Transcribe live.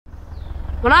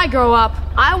When I grow up,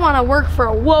 I want to work for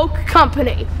a woke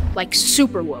company, like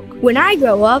super woke. When I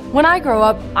grow up,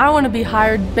 I want to be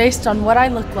hired based on what I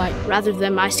look like, rather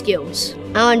than my skills.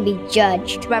 I want to be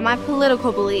judged By my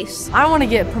political beliefs. I want to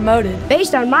get promoted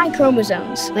based on my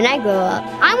chromosomes. When I grow up,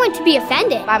 I want to be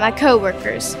offended by my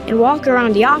coworkers and walk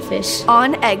around the office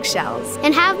on eggshells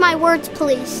and have my words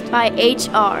policed by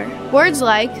HR. Words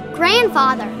like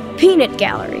grandfather, peanut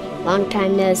gallery, long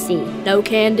time no see, no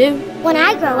can do. When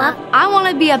I grow up, I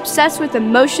want to be obsessed with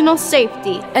emotional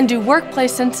safety and do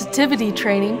workplace sensitivity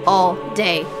training all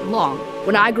day long.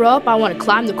 When I grow up, I want to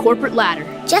climb the corporate ladder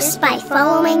just by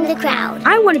following the crowd.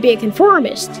 I want to be a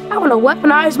conformist. I want to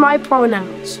weaponize my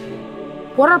pronouns.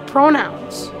 What are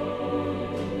pronouns?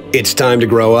 It's time to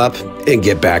grow up and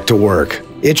get back to work.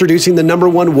 Introducing the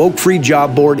 #1 woke-free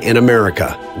job board in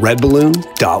America,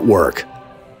 redballoon.work.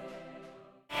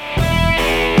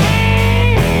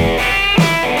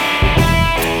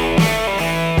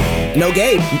 No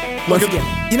Gabe. Once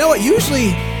again. You know what? Usually,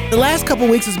 the last couple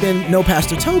weeks has been no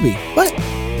Pastor Toby, but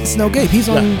it's no Gabe. He's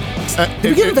on.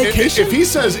 Did we get a vacation? If he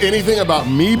says anything about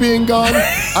me being gone,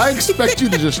 I expect you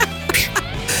to just.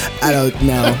 I don't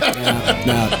know.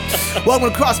 No. Welcome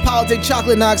to Cross Politic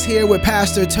Chocolate Knox here with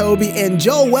Pastor Toby, and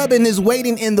Joe Webbon is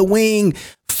waiting in the wing.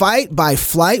 Fight by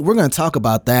Flight. We're going to talk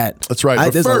about that. That's right.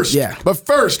 But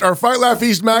first, our Fight Laugh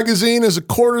Feast magazine is a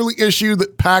quarterly issue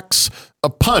that packs a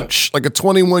punch like a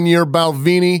 21-year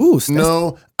Balvenie. Ooh,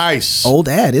 no ice. Old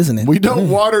ad, isn't it? We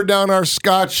don't water down our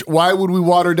scotch. Why would we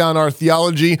water down our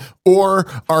theology or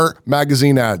our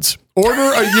magazine ads? Order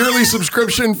a yearly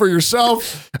subscription for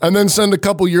yourself and then send a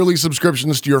couple yearly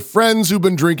subscriptions to your friends who've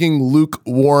been drinking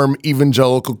lukewarm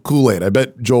evangelical Kool-Aid. I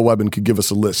bet Joel Webbon could give us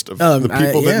a list of the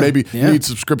people that maybe need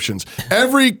subscriptions.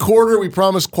 Every quarter, we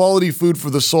promise quality food for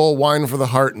the soul, wine for the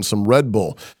heart, and some Red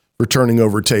Bull for turning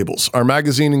over tables. Our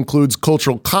magazine includes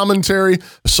cultural commentary,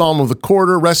 a psalm of the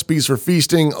quarter, recipes for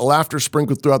feasting, laughter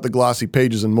sprinkled throughout the glossy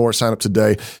pages, and more. Sign up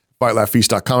today.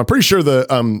 FightLaughFeast.com. I'm pretty sure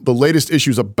the latest issue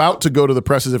is about to go to the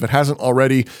presses if it hasn't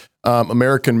already.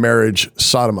 American Marriage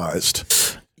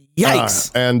Sodomized. Yikes!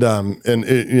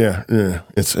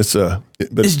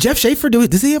 Is Jeff Schaefer doing?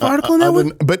 Does he have an article in that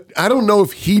one? But I don't know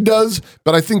if he does.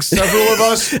 But I think several of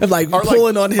us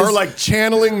are like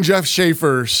channeling Jeff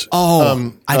Schaefer's.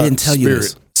 I didn't tell you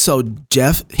this. So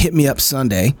Jeff hit me up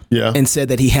Sunday and said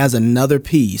that he has another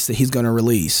piece that he's going to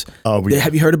release.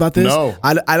 Have you heard about this? No,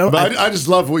 I don't. I just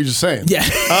love what you're just saying. Yeah,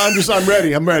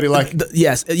 I'm ready.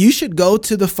 Yes, you should go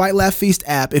to the Fight Laugh Feast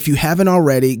app if you haven't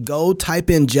already. Go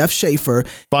type in Jeff Schaefer.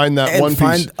 Find that one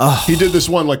piece. He did this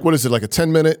one. Like, what is it? Like a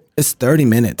 10-minute? It's 30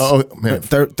 minutes. Oh man,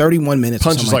 31 minutes.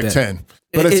 Punch is like 10.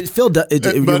 But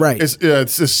you're right.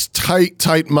 It's this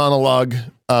tight monologue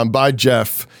by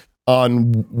Jeff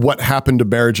on what happened to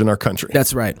marriage in our country.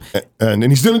 That's right. And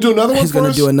he's going to do another one for us? He's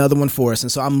going to do another one for us.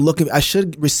 And so I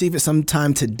should receive it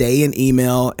sometime today in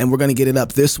email, and we're going to get it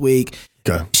up this week.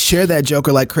 Okay. Share that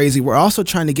joker like crazy. We're also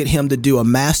trying to get him to do a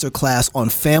master class on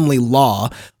family law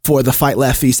for the Fight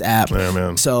Laugh Feast app. Yeah,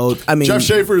 man. So, I mean, Jeff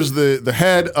Schaefer is the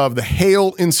head of the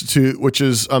Hale Institute, which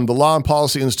is the Law and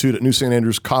Policy Institute at New St.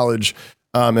 Andrews College.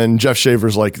 And Jeff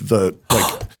Schaefer's he's like the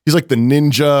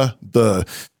ninja,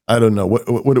 I don't know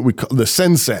what do we call the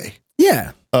sensei?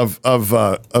 Yeah, of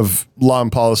law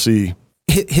and policy.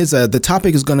 The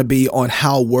topic is going to be on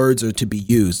how words are to be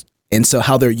used, and so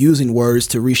how they're using words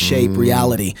to reshape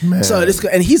reality. Man. So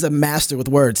and he's a master with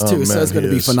words too. So it's going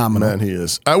to be phenomenal. Man, he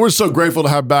is. We're so grateful to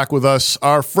have back with us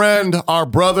our friend, our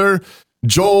brother,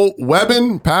 Joel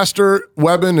Webbon. Pastor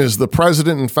Webbon is the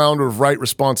president and founder of Right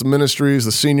Responsive Ministries,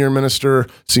 the senior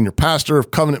pastor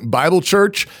of Covenant Bible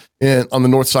Church on the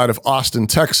north side of Austin,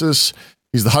 Texas.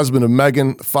 He's the husband of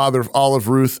Megan, father of Olive,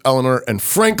 Ruth, Eleanor, and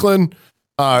Franklin.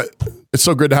 It's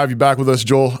so good to have you back with us,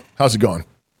 Joel. How's it going?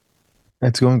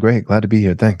 It's going great. Glad to be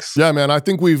here. Thanks. Yeah, man. I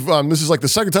think we've this is like the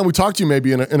second time we talked to you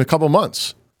maybe in a couple of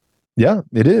months. Yeah,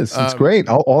 it is. It's great.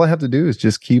 All I have to do is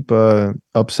just keep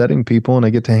upsetting people, and I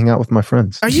get to hang out with my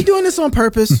friends. Are you doing this on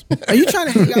purpose? Are you trying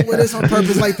to hang out with us on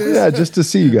purpose like this? Yeah, just to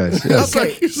see you guys. Yes.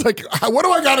 He's like, what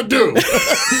do I got to do?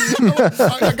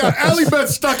 I got Allie Beth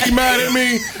Stuckey mad at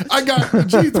me. I got the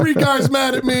G3 guys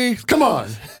mad at me. Come on.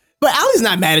 But Allie's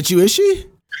not mad at you, is she?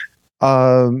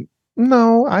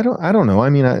 No, I don't know. I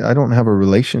mean, I don't have a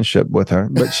relationship with her,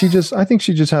 but I think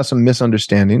she just has some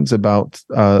misunderstandings about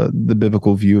the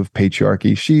biblical view of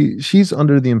patriarchy. She's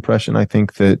under the impression, I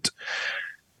think, that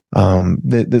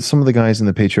some of the guys in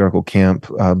the patriarchal camp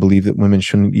believe that women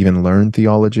shouldn't even learn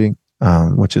theology,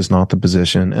 which is not the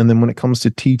position. And then when it comes to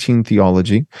teaching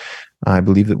theology, I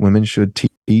believe that women should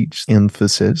teach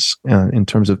emphasis in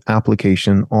terms of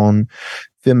application on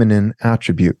feminine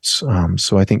attributes.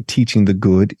 So I think teaching the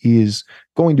good is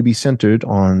going to be centered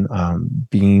on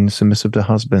being submissive to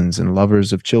husbands and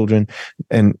lovers of children.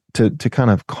 And to kind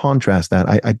of contrast that,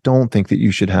 I don't think that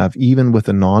you should have, even with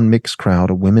a non-mixed crowd,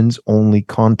 a women's only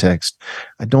context.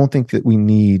 I don't think that we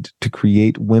need to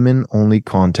create women only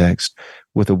context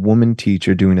with a woman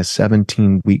teacher doing a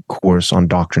 17-week course on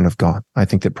doctrine of God. I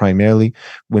think that primarily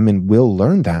women will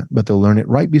learn that, but they'll learn it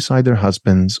right beside their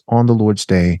husbands on the Lord's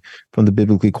Day from the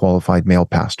biblically qualified male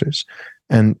pastors.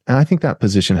 And I think that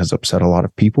position has upset a lot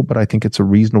of people, but I think it's a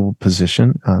reasonable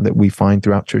position that we find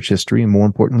throughout church history and more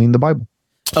importantly in the Bible.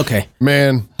 Okay.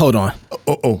 Man. Hold on.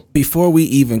 Before we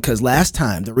even, because last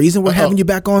time, the reason we're having you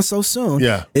back on so soon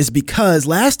is because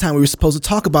last time we were supposed to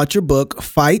talk about your book,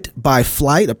 Fight by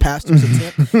Flight, A Pastor's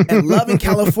Attempt at Loving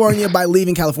California by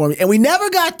Leaving California. And we never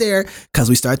got there because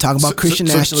we started talking about Christian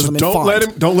nationalism and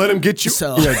don't let him get you.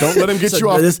 Don't let him get you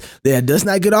off. Let's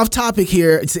not get off topic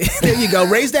here. There you go.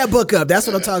 Raise that book up. That's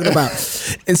what I'm talking about.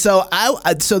 And so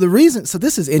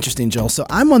this is interesting, Joel. So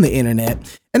I'm on the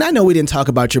internet. And I know we didn't talk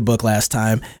about your book last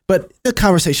time, but the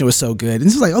conversation was so good. And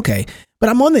it's like, okay, but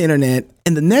I'm on the internet,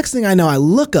 and the next thing I know, I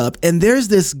look up, and there's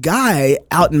this guy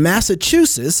out in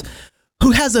Massachusetts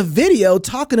who has a video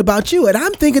talking about you. And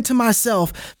I'm thinking to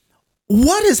myself,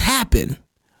 what has happened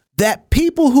that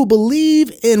people who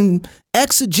believe in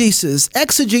exegesis,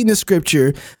 exegeting the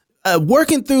scripture,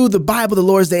 working through the Bible, the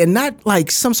Lord's Day, and not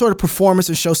like some sort of performance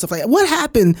or show stuff like that? What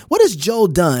happened? What has Joel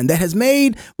done that has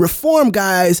made Reform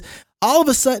guys all of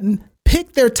a sudden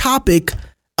pick their topic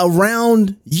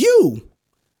around you?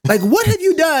 Like, what have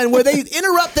you done where they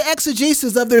interrupt the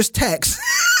exegesis of their text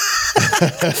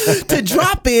to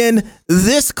drop in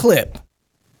this clip?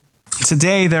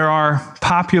 Today, there are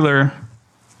popular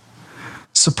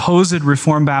supposed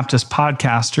Reformed Baptist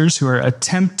podcasters who are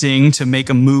attempting to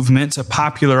make a movement to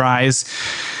popularize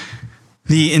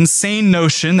the insane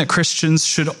notion that Christians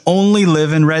should only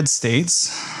live in red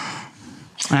states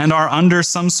and are under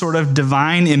some sort of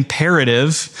divine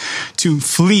imperative to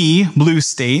flee blue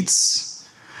states,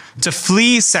 to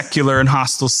flee secular and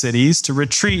hostile cities, to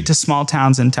retreat to small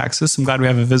towns in Texas. I'm glad we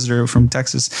have a visitor from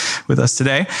Texas with us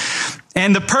today.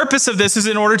 And the purpose of this is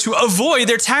in order to avoid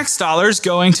their tax dollars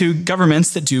going to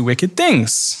governments that do wicked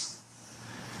things.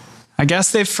 I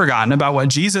guess they've forgotten about what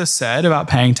Jesus said about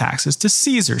paying taxes to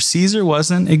Caesar. Caesar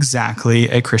wasn't exactly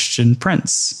a Christian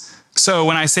prince. So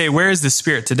when I say, where is the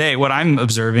Spirit today? What I'm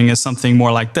observing is something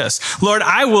more like this. Lord,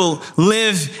 I will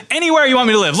live anywhere you want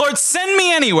me to live. Lord, send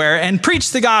me anywhere and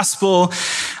preach the gospel.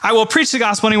 I will preach the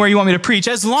gospel anywhere you want me to preach,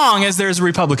 as long as there's a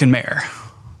Republican mayor.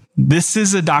 This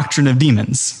is a doctrine of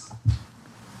demons.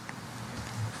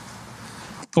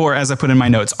 Or as I put in my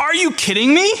notes, are you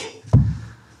kidding me?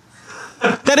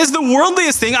 That is the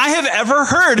worldliest thing I have ever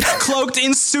heard, cloaked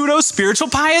in pseudo-spiritual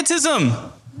pietism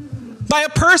by a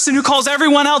person who calls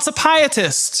everyone else a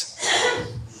pietist.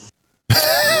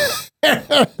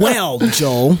 Well,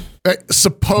 Joel.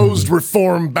 Supposed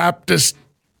Reformed Baptist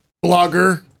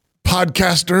blogger,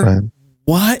 podcaster. Right.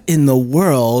 What in the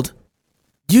world?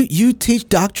 You teach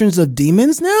doctrines of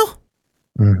demons now?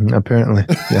 Apparently,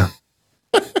 yeah.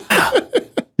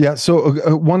 Yeah,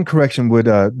 so one correction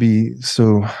would be,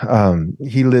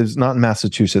 he lives not in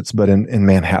Massachusetts, but in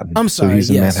Manhattan. I'm sorry, so he's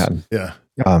in Manhattan. Yeah.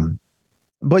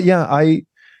 But yeah,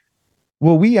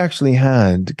 we actually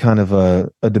had kind of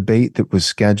a debate that was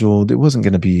scheduled. It wasn't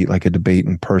going to be like a debate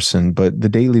in person, but the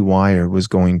Daily Wire was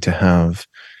going to have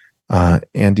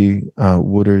Andy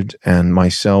Woodard and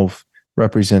myself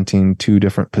representing two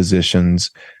different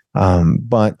positions.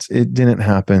 But it didn't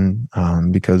happen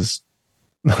because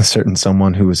a certain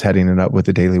someone who was heading it up with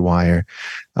the Daily Wire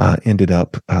ended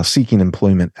up seeking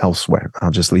employment elsewhere.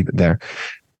 I'll just leave it there.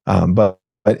 But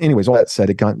anyways, all that said,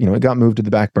 it got moved to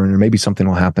the back burner. Maybe something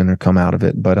will happen or come out of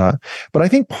it. But I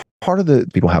think part of the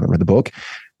people haven't read the book.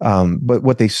 But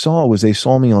what they saw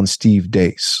me on Steve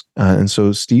Deace. And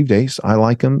so Steve Deace, I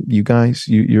like him. You guys,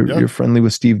 you're friendly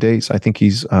with Steve Deace. I think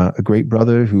he's a great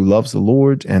brother who loves the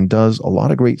Lord and does a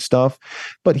lot of great stuff.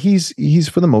 But he's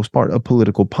for the most part a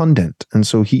political pundit. And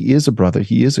so he is a brother.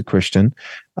 He is a Christian.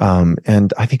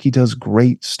 And I think he does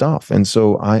great stuff. And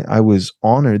so I was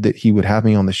honored that he would have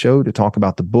me on the show to talk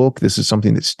about the book. This is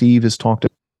something that Steve has talked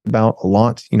about a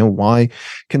lot, why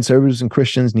conservatives and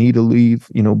Christians need to leave,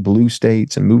 blue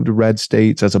states and move to red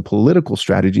states as a political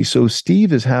strategy. So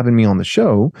Steve is having me on the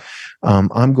show.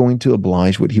 I'm going to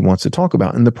oblige what he wants to talk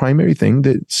about. And the primary thing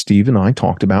that Steve and I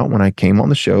talked about when I came on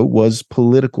the show was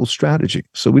political strategy.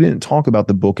 So we didn't talk about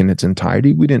the book in its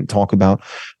entirety. We didn't talk about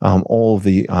all of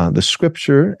the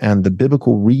scripture and the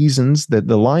biblical reasons that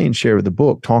the lion's share of the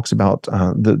book talks about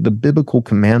the biblical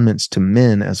commandments to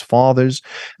men as fathers,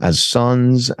 as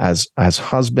sons, as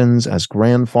husbands, as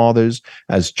grandfathers,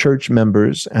 as church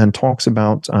members, and talks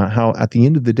about how at the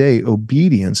end of the day,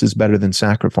 obedience is better than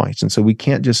sacrifice. And so we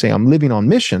can't just say, I'm living on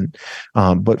mission,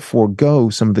 but forego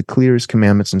some of the clearest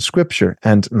commandments in scripture.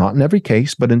 And not in every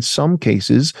case, but in some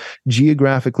cases,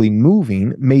 geographically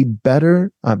moving may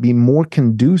better be more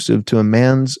conducive to a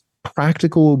man's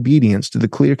practical obedience to the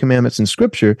clear commandments in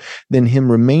scripture than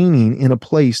him remaining in a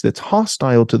place that's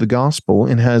hostile to the gospel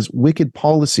and has wicked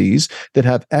policies that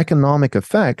have economic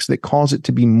effects that cause it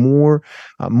to be more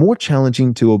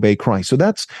challenging to obey Christ. So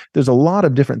there's a lot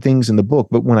of different things in the book,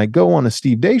 but when I go on a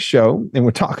Steve Day show and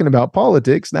we're talking about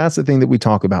politics, that's the thing that we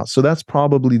talk about. So that's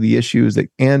probably the issues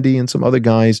that Andy and some other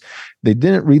guys, they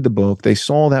didn't read the book. They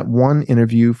saw that one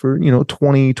interview for,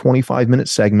 20, 25-minute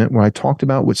segment where I talked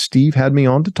about what Steve had me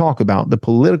on to talk about, the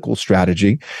political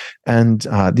strategy. And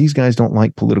these guys don't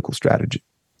like political strategy.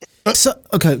 So,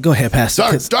 okay, go ahead, Pastor.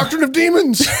 Doctrine of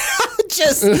demons.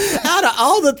 Just out of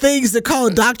all the things they're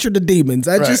calling doctrine of demons,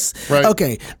 I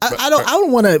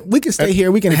don't want to. We can stay here.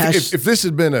 We can hash. If this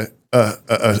had been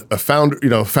a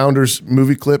founders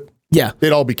movie clip, yeah,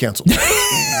 they'd all be canceled.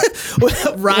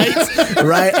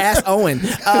 right. Ask Owen.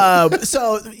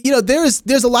 So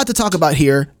there's a lot to talk about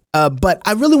here. But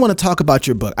I really want to talk about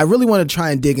your book. I really want to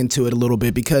try and dig into it a little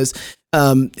bit because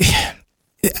how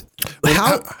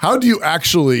do you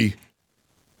actually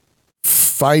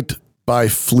fight by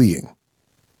fleeing?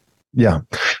 Yeah.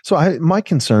 So my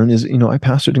concern is, I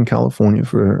pastored in California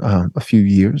for a few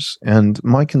years, and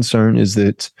my concern is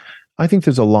that I think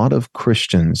there's a lot of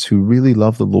Christians who really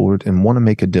love the Lord and want to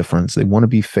make a difference. They want to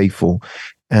be faithful.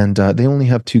 And they only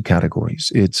have two categories.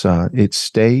 It's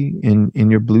stay in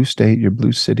your blue state, your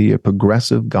blue city, a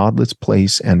progressive, godless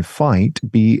place, and fight.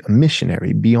 Be a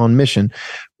missionary, be on mission,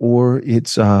 or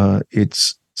it's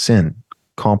sin,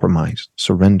 compromise,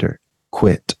 surrender,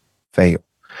 quit, fail.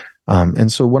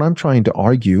 And so what I'm trying to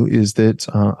argue is that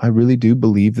I really do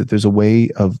believe that there's a way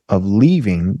of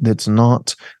leaving that's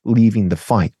not leaving the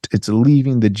fight. It's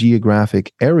leaving the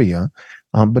geographic area.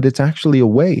 But it's actually a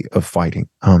way of fighting.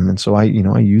 And so I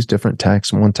use different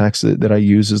texts. One text that I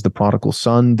use is the prodigal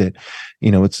son, that,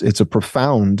 it's a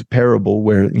profound parable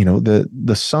where,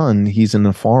 the son, he's in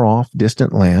a far off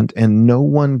distant land and no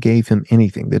one gave him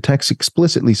anything. The text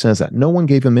explicitly says that no one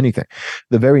gave him anything.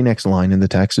 The very next line in the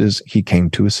text is he came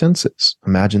to his senses.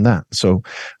 Imagine that. So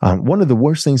one of the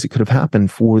worst things that could have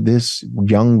happened for this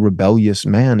young rebellious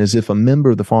man is if a member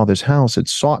of the father's house had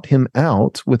sought him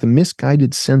out with a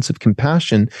misguided sense of compassion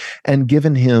and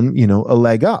given him, a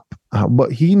leg up.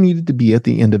 But he needed to be at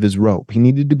the end of his rope. He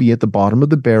needed to be at the bottom of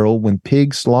the barrel when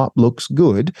pig slop looks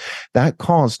good. That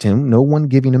caused him, no one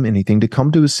giving him anything, to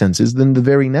come to his senses. Then the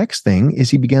very next thing is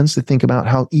he begins to think about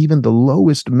how even the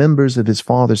lowest members of his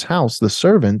father's house, the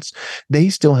servants, they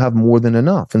still have more than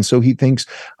enough. And so he thinks,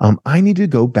 I need to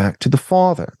go back to the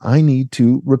Father. I need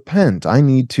to repent. I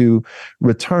need to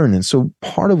return. And so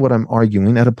part of what I'm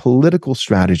arguing at a political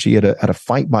strategy, at a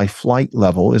fight by flight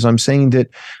level, is I'm saying that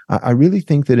I really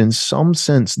think that in some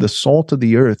sense, the salt of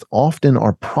the earth often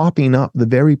are propping up the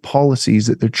very policies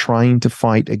that they're trying to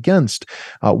fight against.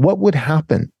 What would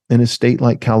happen in a state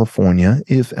like California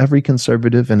if every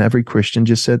conservative and every Christian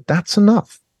just said, that's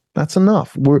enough? That's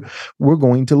enough. We're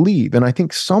going to leave. And I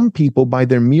think some people, by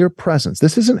their mere presence,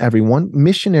 this isn't everyone,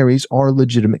 missionaries are a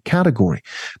legitimate category.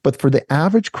 But for the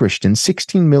average Christian,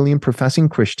 16 million professing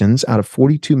Christians out of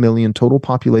 42 million total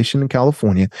population in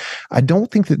California, I don't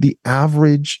think that the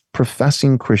average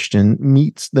professing Christian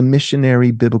meets the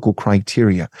missionary biblical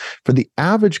criteria. For the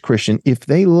average Christian, if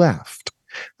they left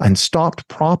and stopped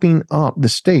propping up the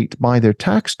state by their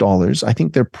tax dollars, I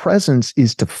think their presence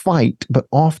is to fight, but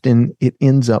often it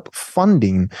ends up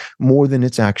funding more than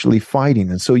it's actually fighting.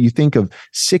 And so you think of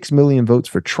 6 million votes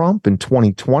for Trump in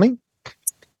 2020.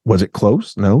 Was it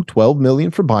close? No, 12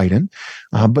 million for Biden.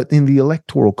 But in the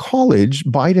Electoral College,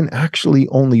 Biden actually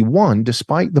only won,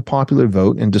 despite the popular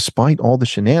vote and despite all the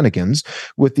shenanigans.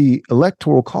 With the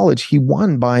Electoral College, he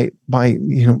won by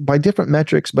different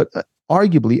metrics, but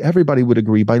arguably everybody would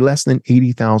agree by less than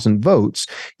 80,000 votes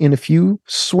in a few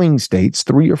swing states,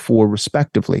 3 or 4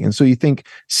 respectively. And so you think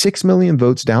 6 million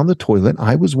votes down the toilet.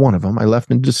 I was one of them. I left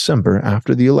in December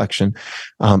after the election.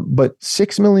 But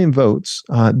 6 million votes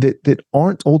that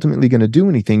aren't ultimately going to do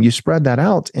anything. You spread that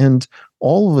out, and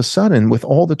all of a sudden, with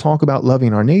all the talk about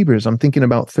loving our neighbors, I'm thinking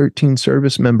about 13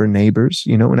 service member neighbors,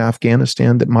 in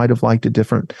Afghanistan that might have liked a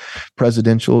different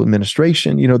presidential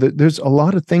administration. There's a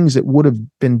lot of things that would have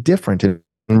been different in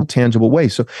a tangible way.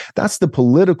 So that's the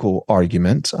political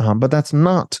argument, but that's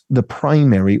not the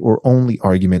primary or only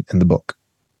argument in the book.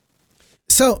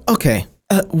 So, okay.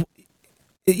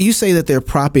 You say that they're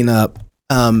propping up.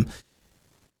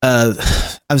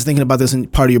 I was thinking about this in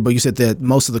part of your book. You said that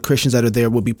most of the Christians that are there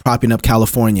will be propping up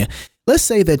California. Let's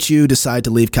say that you decide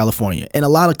to leave California, and a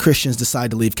lot of Christians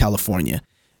decide to leave California.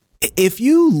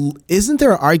 Isn't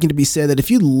there an argument to be said that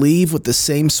if you leave with the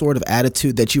same sort of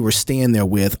attitude that you were staying there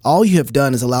with, all you have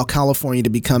done is allow California to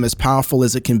become as powerful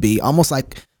as it can be, almost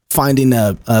like finding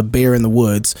a bear in the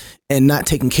woods and not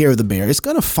taking care of the bear. It's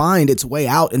going to find its way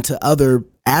out into other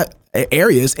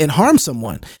areas and harm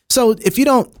someone. So if you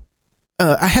don't,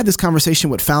 I had this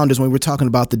conversation with founders when we were talking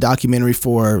about the documentary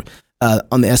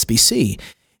on the SBC.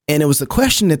 And it was the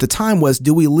question at the time was,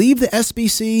 do we leave the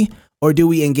SBC or do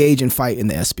we engage and fight in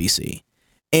the SBC?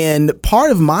 And part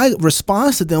of my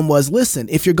response to them was, listen,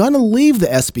 if you're going to leave the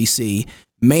SBC,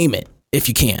 maim it if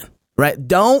you can, right?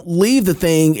 Don't leave the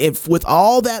thing with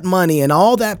all that money and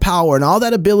all that power and all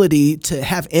that ability to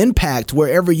have impact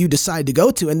wherever you decide to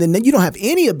go to. And then you don't have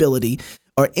any ability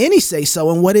or any say so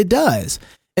in what it does.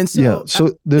 And so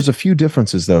there's a few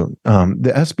differences though.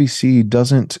 The SBC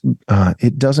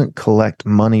doesn't collect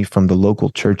money from the local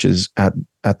churches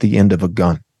at the end of a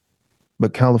gun,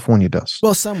 but California does.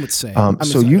 Well, some would say.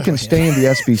 You can stay in the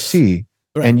SBC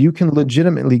right. And you can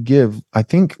legitimately give, I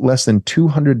think, less than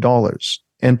 $200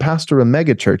 and pastor a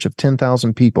mega church of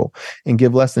 10,000 people and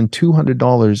give less than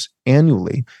 $200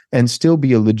 annually and still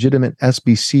be a legitimate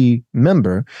SBC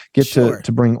member, get to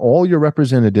bring all your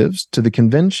representatives to the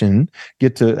convention,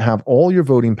 get to have all your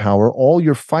voting power, all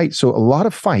your fight. So a lot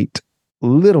of fight, a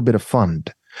little bit of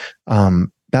fund.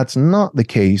 That's not the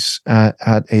case at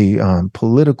a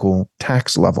political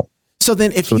tax level. So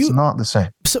then it's not the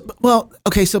same.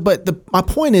 My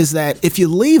point is that if you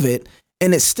leave it,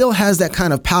 and it still has that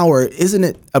kind of power, isn't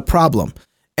it a problem?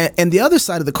 And the other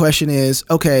side of the question is,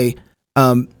 okay,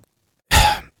 why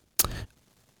don't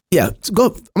you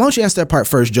ask that part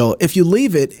first, Joel? If you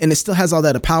leave it and it still has all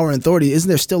that power and authority, isn't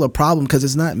there still a problem because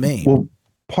it's not made? Well,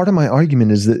 part of my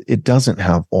argument is that it doesn't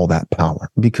have all that power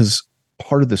because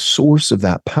part of the source of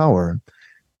that power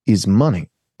is money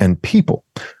and people.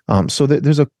 So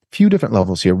there's a few different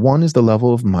levels here. One is the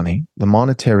level of money, the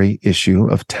monetary issue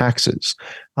of taxes.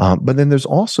 But then there's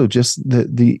also just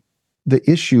the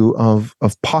issue of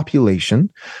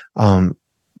population.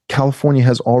 California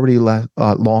has already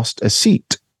lost a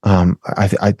seat.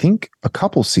 I think a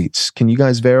couple seats. Can you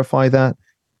guys verify that?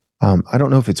 I don't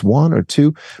know if it's 1 or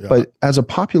 2, but as a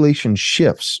population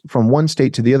shifts from one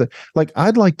state to the other, like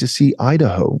I'd like to see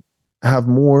Idaho have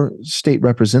more state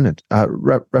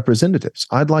representatives.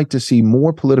 I'd like to see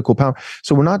more political power.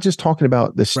 So we're not just talking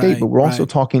about the state, but we're also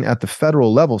talking at the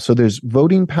federal level. So there's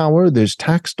voting power, there's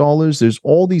tax dollars, there's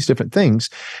all these different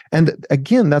things. And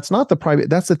again, that's not the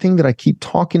private, that's the thing that I keep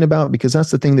talking about because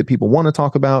that's the thing that people want to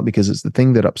talk about because it's the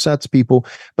thing that upsets people.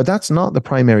 But that's not the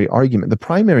primary argument. The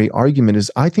primary argument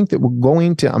is I think that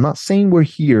I'm not saying we're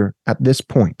here at this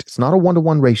point. It's not a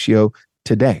 1-to-1 ratio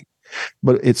today.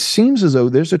 But it seems as though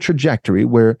there's a trajectory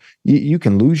where you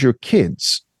can lose your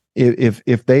kids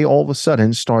if they all of a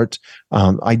sudden start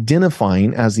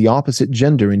identifying as the opposite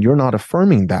gender and you're not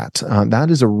affirming that. That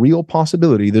is a real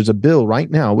possibility. There's a bill right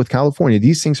now with California.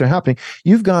 These things are happening.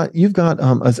 You've got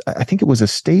I think it was a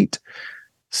state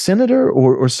senator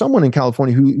or someone in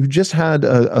California who just had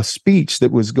a speech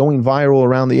that was going viral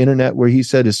around the internet where he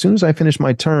said, as soon as I finish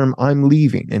my term, I'm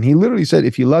leaving. And he literally said,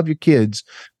 if you love your kids,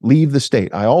 leave the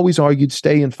state. I always argued,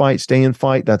 stay and fight.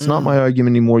 That's not my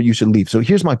argument anymore. You should leave. So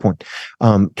here's my point.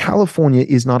 California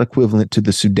is not equivalent to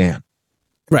the Sudan.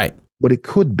 Right. But it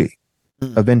could be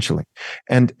eventually.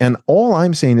 And all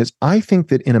I'm saying is I think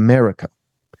that in America,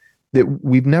 that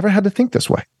we've never had to think this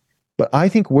way. But I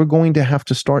think we're going to have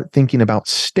to start thinking about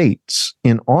states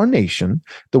in our nation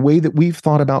the way that we've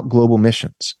thought about global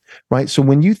missions, right? So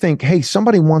when you think, hey,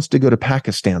 somebody wants to go to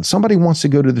Pakistan, somebody wants to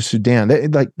go to the Sudan,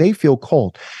 they feel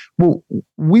called. Well,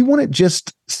 we wouldn't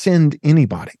just send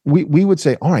anybody. We would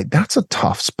say, all right, that's a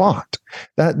tough spot.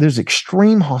 That there's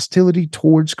extreme hostility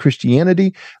towards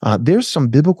Christianity. There's some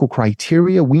biblical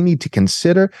criteria we need to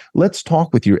consider. Let's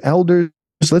talk with your elders.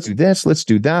 let's do this, let's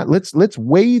do that, let's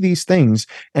weigh these things.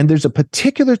 And there's a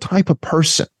particular type of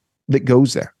person that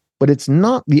goes there, but it's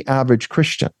not the average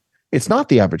Christian. It's not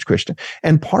the average Christian.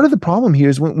 And part of the problem here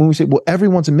is when we say, well,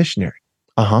 everyone's a missionary.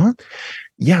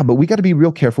 Yeah, but we got to be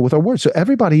real careful with our words. So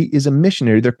everybody is a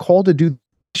missionary. They're called to do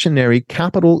missionary,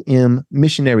 capital M,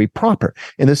 missionary proper.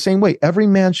 In the same way, every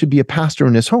man should be a pastor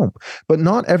in his home, but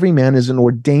not every man is an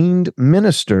ordained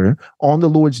minister on the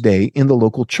Lord's Day in the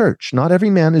local church. Not every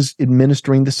man is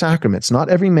administering the sacraments. Not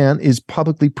every man is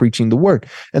publicly preaching the word.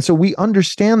 And so we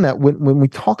understand that when we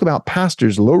talk about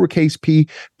pastors, lowercase p,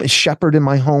 shepherd in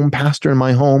my home, pastor in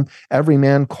my home,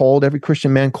 every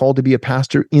Christian man called to be a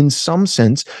pastor in some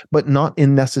sense, but not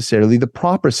in necessarily the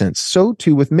proper sense. So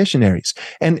too with missionaries.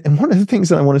 And one of the things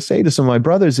that I want to say to some of my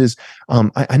brothers is,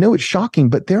 I know it's shocking,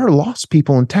 but there are lost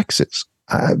people in Texas.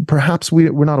 Perhaps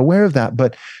we're not aware of that,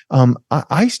 but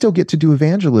I still get to do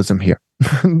evangelism here.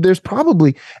 There's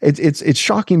probably, it's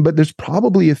shocking, but there's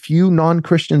probably a few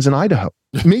non-Christians in Idaho,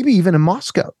 maybe even in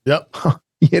Moscow. Yep.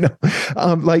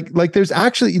 Like there's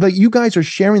actually, like, you guys are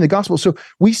sharing the gospel. So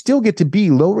we still get to be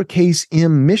lowercase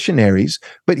m missionaries,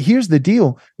 but here's the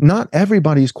deal. Not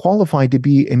everybody is qualified to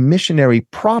be a missionary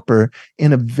proper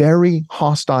in a very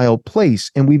hostile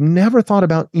place. And we've never thought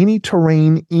about any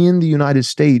terrain in the United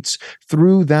States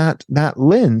through that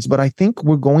lens. But I think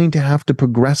we're going to have to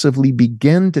progressively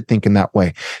begin to think in that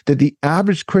way, that the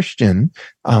average Christian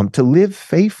to live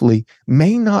faithfully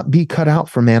may not be cut out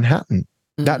for Manhattan.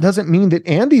 That doesn't mean that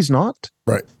Andy's not.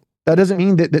 Right. That doesn't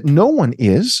mean that no one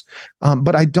is.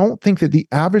 But I don't think that the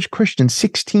average Christian,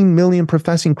 16 million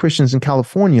professing Christians in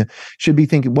California, should be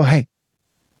thinking, well, hey,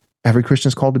 every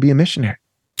Christian's called to be a missionary.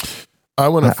 I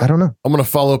don't know. I'm going to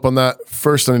follow up on that.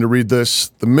 First, I need to read this.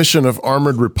 The mission of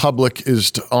Armored Republic is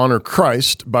to honor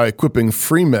Christ by equipping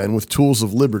free men with tools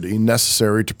of liberty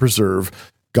necessary to preserve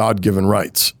God-given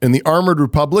rights. In the Armored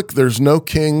Republic, there's no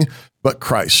king but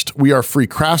Christ. We are free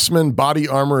craftsmen. Body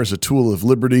armor is a tool of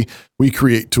liberty. We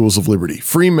create tools of liberty.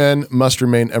 Free men must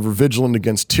remain ever vigilant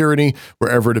against tyranny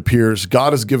wherever it appears.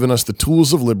 God has given us the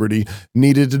tools of liberty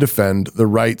needed to defend the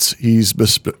rights he's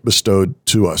bestowed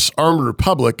to us. Armored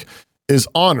Republic is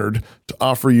honored to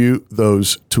offer you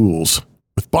those tools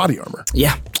with body armor.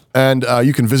 Yeah. And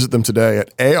you can visit them today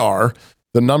at AR,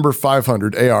 the number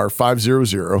 500, AR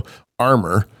 500,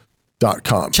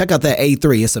 armor.com. Check out that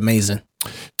A3. It's amazing.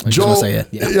 Joel, say it.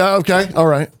 Yeah. Okay. All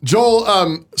right.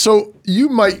 Joel, so you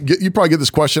probably get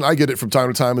this question. I get it from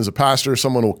time to time as a pastor.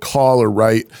 Someone will call or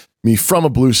write me from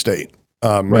a blue state.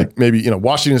 Right. Maybe,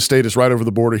 Washington State is right over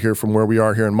the border here from where we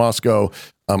are here in Moscow.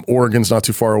 Oregon's not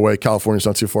too far away. California's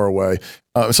not too far away.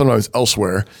 Sometimes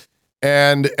elsewhere.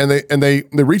 And they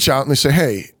reach out and they say,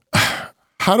 hey,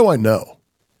 how do I know?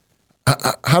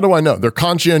 How do I know? They're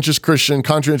conscientious Christian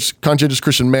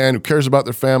man who cares about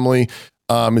their family,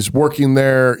 is working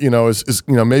there, is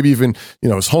maybe even,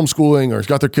 is homeschooling or has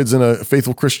got their kids in a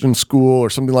faithful Christian school or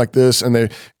something like this. And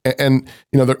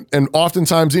and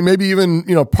oftentimes he maybe even,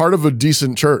 part of a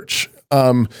decent church.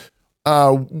 What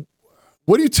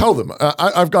do you tell them?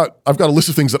 I've got a list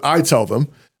of things that I tell them,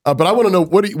 but I want to know,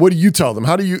 what do you tell them?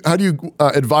 How do you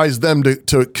advise them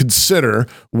to consider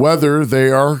whether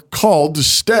they are called to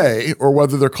stay or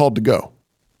whether they're called to go?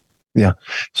 Yeah.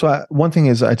 So one thing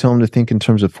is I tell them to think in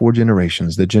terms of 4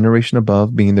 generations, the generation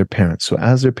above being their parents. So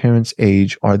as their parents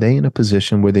age, are they in a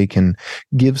position where they can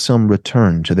give some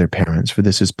return to their parents? For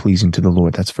this is pleasing to the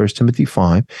Lord. That's 1 Timothy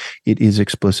 5. It is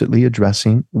explicitly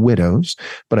addressing widows,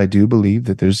 but I do believe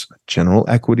that there's general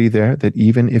equity there, that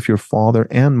even if your father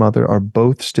and mother are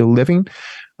both still living,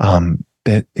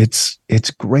 that it's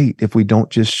great if we don't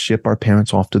just ship our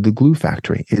parents off to the glue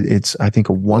factory. It's, I think,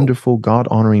 a wonderful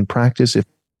God-honoring practice if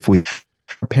we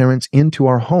our parents into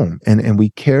our home and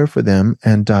we care for them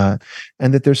and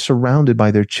that they're surrounded by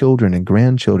their children and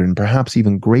grandchildren, perhaps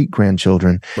even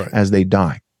great-grandchildren as they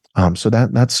die. So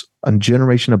that's a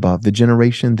generation above. The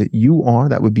generation that you are,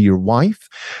 that would be your wife.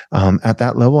 At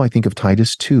that level, I think of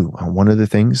Titus 2. One of the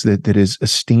things that is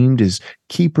esteemed is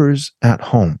keepers at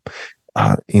home.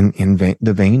 In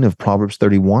the vein of Proverbs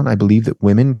 31, I believe that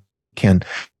women can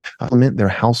supplement their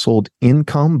household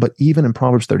income, but even in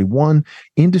Proverbs 31,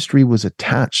 industry was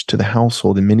attached to the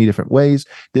household in many different ways.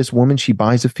 This woman, she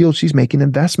buys a field, she's making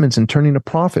investments and turning a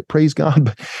profit, praise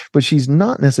God, but she's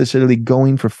not necessarily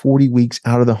going for 40 weeks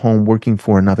out of the home working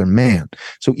for another man.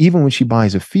 So even when she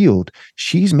buys a field,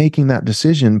 she's making that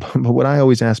decision. But what I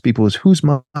always ask people is, whose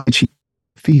money did she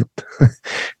field?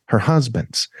 Her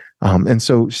husband's. And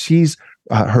so she's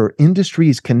her industry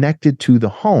is connected to the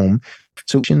home.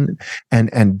 So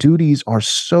and duties are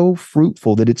so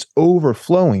fruitful that it's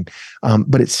overflowing,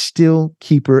 but it's still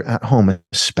keep her at home,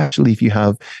 especially if you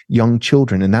have young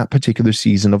children in that particular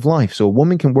season of life. So a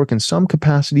woman can work in some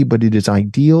capacity, but it is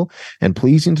ideal and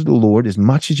pleasing to the Lord as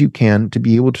much as you can to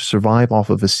be able to survive off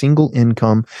of a single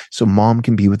income so mom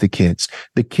can be with the kids.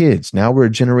 The kids, now we're a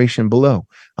generation below.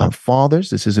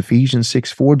 Fathers, this is Ephesians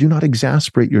 6:4, do not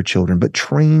exasperate your children, but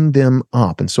train them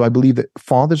up. And so I believe that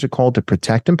fathers are called to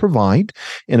protect and provide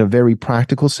in a very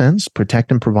practical sense.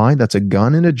 Protect and provide, that's a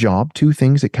gun and a job, two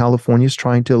things that California is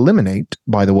trying to eliminate,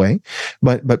 by the way.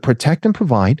 But protect and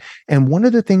provide. And one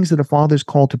of the things that a father is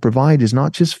called to provide is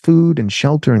not just food and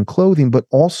shelter and clothing, but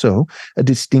also a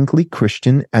distinctly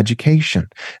Christian education.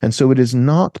 And so it is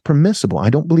not permissible. I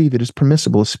don't believe it is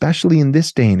permissible, especially in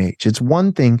this day and age. It's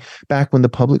one thing back when the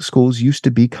public schools used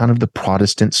to be kind of the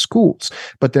Protestant schools,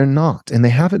 but they're not. And they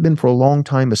haven't been for a long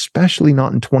time, especially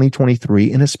not in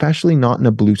 2023, and especially not in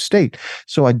a blue state.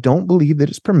 So I don't believe that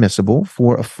it's permissible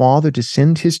for a father to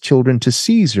send his children to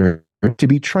Caesar to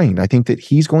be trained. I think that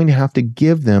he's going to have to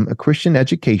give them a Christian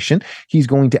education. He's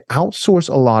going to outsource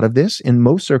a lot of this in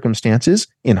most circumstances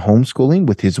in homeschooling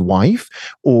with his wife,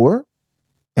 or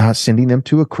sending them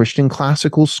to a Christian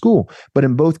classical school. But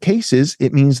in both cases,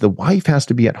 it means the wife has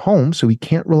to be at home, so he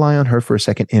can't rely on her for a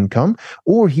second income,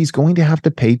 or he's going to have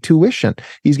to pay tuition.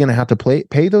 He's going to have to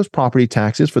pay those property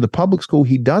taxes for the public school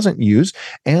he doesn't use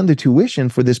and the tuition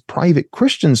for this private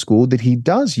Christian school that he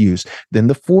does use. Then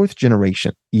the fourth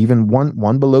generation, even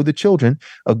one below the children,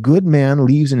 a good man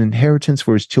leaves an inheritance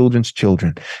for his children's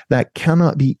children. That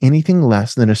cannot be anything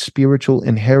less than a spiritual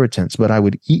inheritance. But I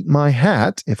would eat my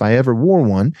hat, if I ever wore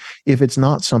one, if it's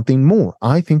not something more.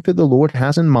 I think that the Lord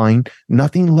has in mind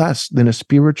nothing less than a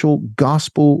spiritual,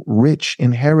 gospel-rich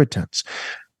inheritance.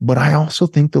 But I also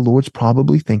think the Lord's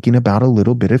probably thinking about a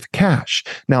little bit of cash.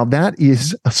 Now, that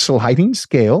is a sliding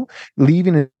scale,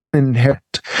 leaving it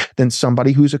inherit than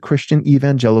somebody who's a Christian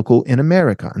evangelical in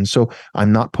America. And so I'm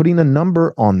not putting a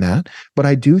number on that, but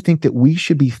I do think that we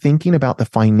should be thinking about the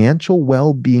financial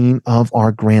well-being of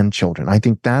our grandchildren. I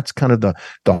think that's kind of the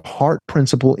heart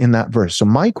principle in that verse. So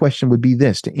my question would be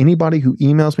this to anybody who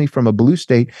emails me from a blue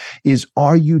state is,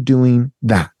 are you doing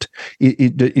that?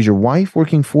 Is your wife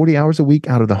working 40 hours a week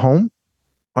out of the home?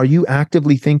 Are you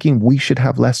actively thinking we should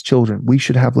have less children? We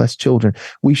should have less children.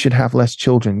 We should have less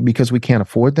children because we can't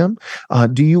afford them?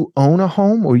 Do you own a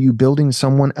home, or are you building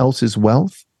someone else's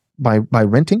wealth by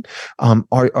renting?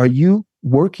 Are you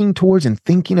working towards and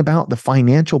thinking about the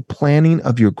financial planning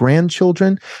of your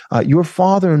grandchildren? Your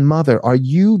father and mother, are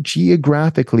you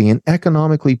geographically and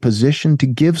economically positioned to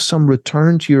give some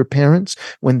return to your parents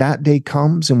when that day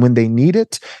comes and when they need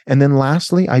it? And then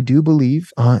lastly, I do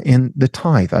believe in the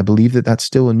tithe. I believe that that's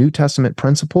still a New Testament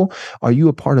principle. Are you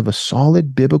a part of a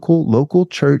solid biblical local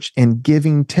church and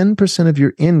giving 10% of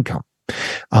your income?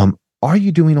 Are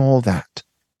you doing all that?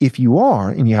 If you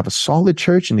are, and you have a solid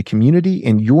church in the community,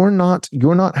 and you're not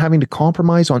having to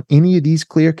compromise on any of these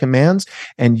clear commands,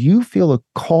 and you feel a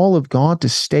call of God to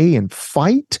stay and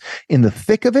fight in the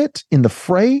thick of it, in the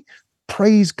fray,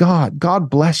 praise God. God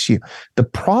bless you. The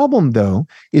problem, though,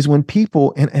 is when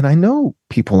people, and I know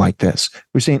people like this,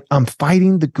 we're saying, I'm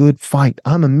fighting the good fight.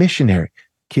 I'm a missionary.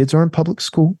 Kids are in public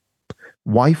school.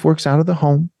 Wife works out of the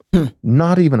home.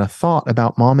 Not even a thought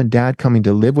about mom and dad coming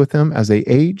to live with them as they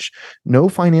age. No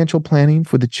financial planning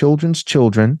for the children's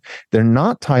children. They're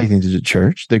not tithing to the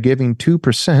church. They're giving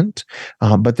 2%,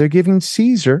 but they're giving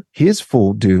Caesar his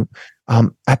full due.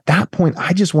 At that point,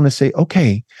 I just want to say,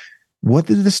 okay, what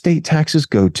did the state taxes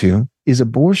go to? Is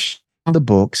abortion on the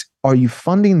books? Are you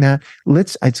funding that?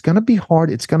 It's going to be hard.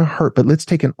 It's going to hurt, but let's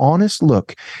take an honest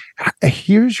look.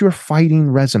 Here's your fighting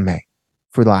resume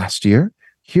for last year.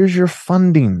 Here's your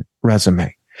funding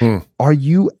resume. Are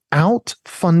you out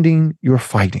funding your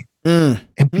fighting?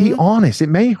 And be honest. It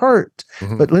may hurt,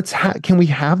 but can we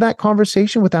have that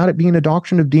conversation without it being a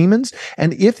doctrine of demons?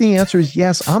 And if the answer is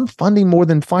yes, I'm funding more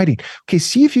than fighting. Okay,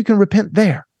 see if you can repent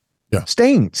there. Yeah.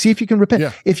 See if you can repent.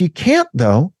 Yeah. If you can't,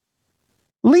 though,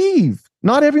 leave.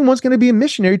 Not everyone's going to be a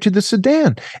missionary to the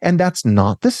Sudan. And that's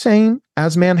not the same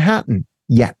as Manhattan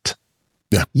yet.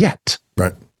 Yeah. Yet.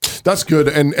 Right. That's good.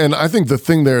 And I think the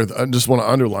thing there, I just want to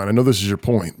underline, I know this is your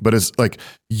point, but it's like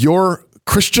your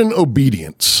Christian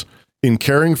obedience in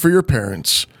caring for your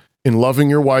parents, in loving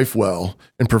your wife well,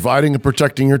 and providing and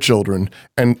protecting your children,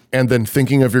 and then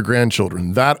thinking of your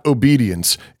grandchildren. That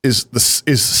obedience is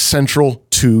central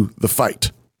to the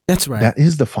fight. That's right. That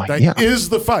is the fight. That is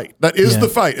the fight. That is the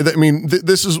fight. I mean,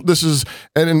 this is,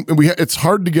 and it's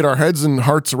hard to get our heads and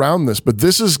hearts around this, but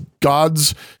this is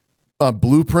God's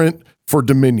blueprint for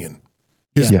dominion.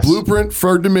 His blueprint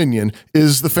for dominion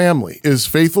is the family, is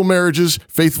faithful marriages,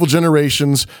 faithful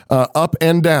generations, up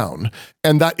and down.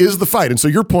 And that is the fight. And so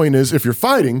your point is, if you're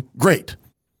fighting, great,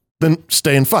 then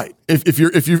stay and fight. If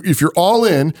you're all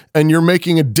in and you're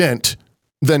making a dent,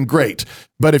 then great.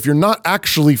 But if you're not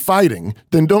actually fighting,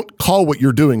 then don't call what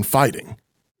you're doing fighting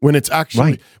when it's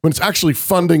actually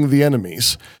funding the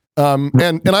enemies. And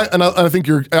I think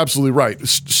you're absolutely right.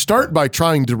 Start by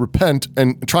trying to repent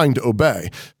and trying to obey.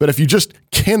 But if you just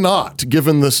cannot,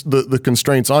 given the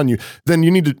constraints on you, then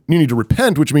you need to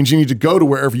repent, which means you need to go to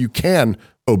wherever you can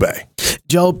obey.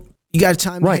 Joe, you got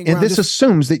time, right? And this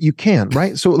assumes that you can,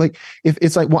 right? So, like, if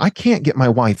it's like, well, I can't get my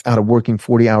wife out of working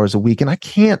 40 hours a week, and I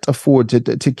can't afford to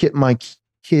get my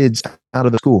kids out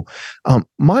of the school.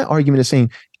 My argument is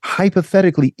saying,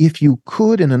 hypothetically, if you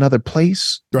could in another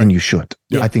place, then you should.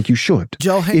 Yeah. I think you should.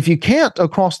 Joe, if you can't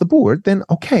across the board, then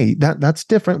okay, that's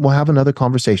different. We'll have another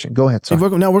conversation. Go ahead, sir. We're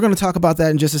going to talk about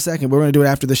that in just a second. We're going to do it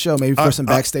after the show, maybe for some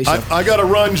backstage stuff. I got to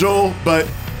run, Joel, but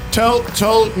tell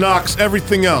Knox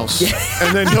everything else,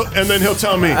 and then he'll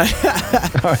tell me. All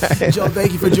right. Joe,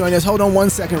 thank you for joining us. Hold on one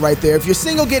second right there. If you're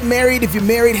single, get married. If you're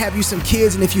married, have you some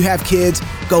kids. And if you have kids,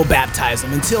 go baptize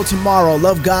them. Until tomorrow,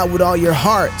 love God with all your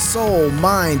heart, soul,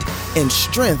 mind, and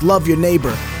strength. Love your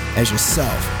neighbor as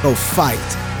yourself. Go fight,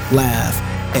 laugh,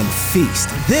 and feast.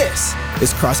 This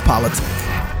is Cross Politics.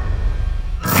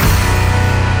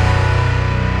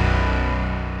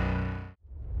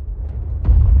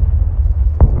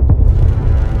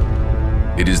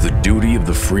 It is the duty of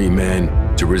the free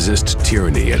man to resist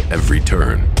tyranny at every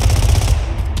turn.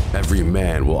 Every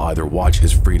man will either watch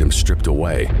his freedom stripped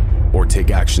away or take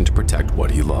action to protect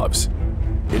what he loves.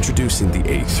 Introducing the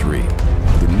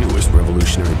A3, the newest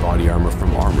revolutionary body armor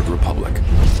from Armored Republic.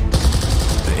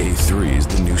 The A3 is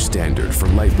the new standard for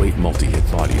lightweight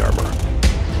multi-hit body armor.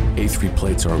 A3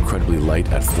 plates are incredibly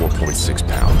light at 4.6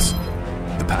 pounds.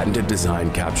 The patented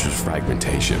design captures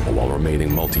fragmentation while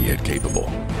remaining multi-hit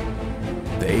capable.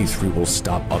 The A3 will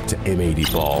stop up to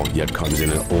M80 ball, yet comes in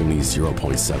at only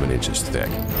 0.7 inches thick.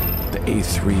 The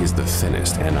A3 is the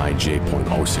thinnest NIJ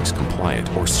 .06 compliant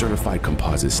or certified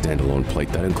composite standalone plate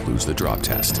that includes the drop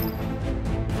test.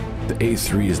 The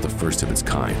A3 is the first of its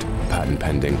kind, patent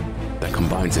pending, that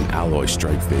combines an alloy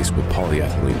strike face with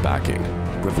polyethylene backing,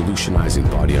 revolutionizing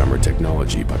body armor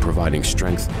technology by providing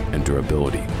strength and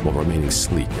durability while remaining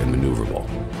sleek and maneuverable.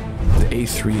 The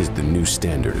A3 is the new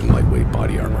standard in lightweight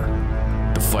body armor.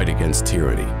 The fight against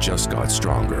tyranny just got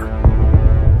stronger.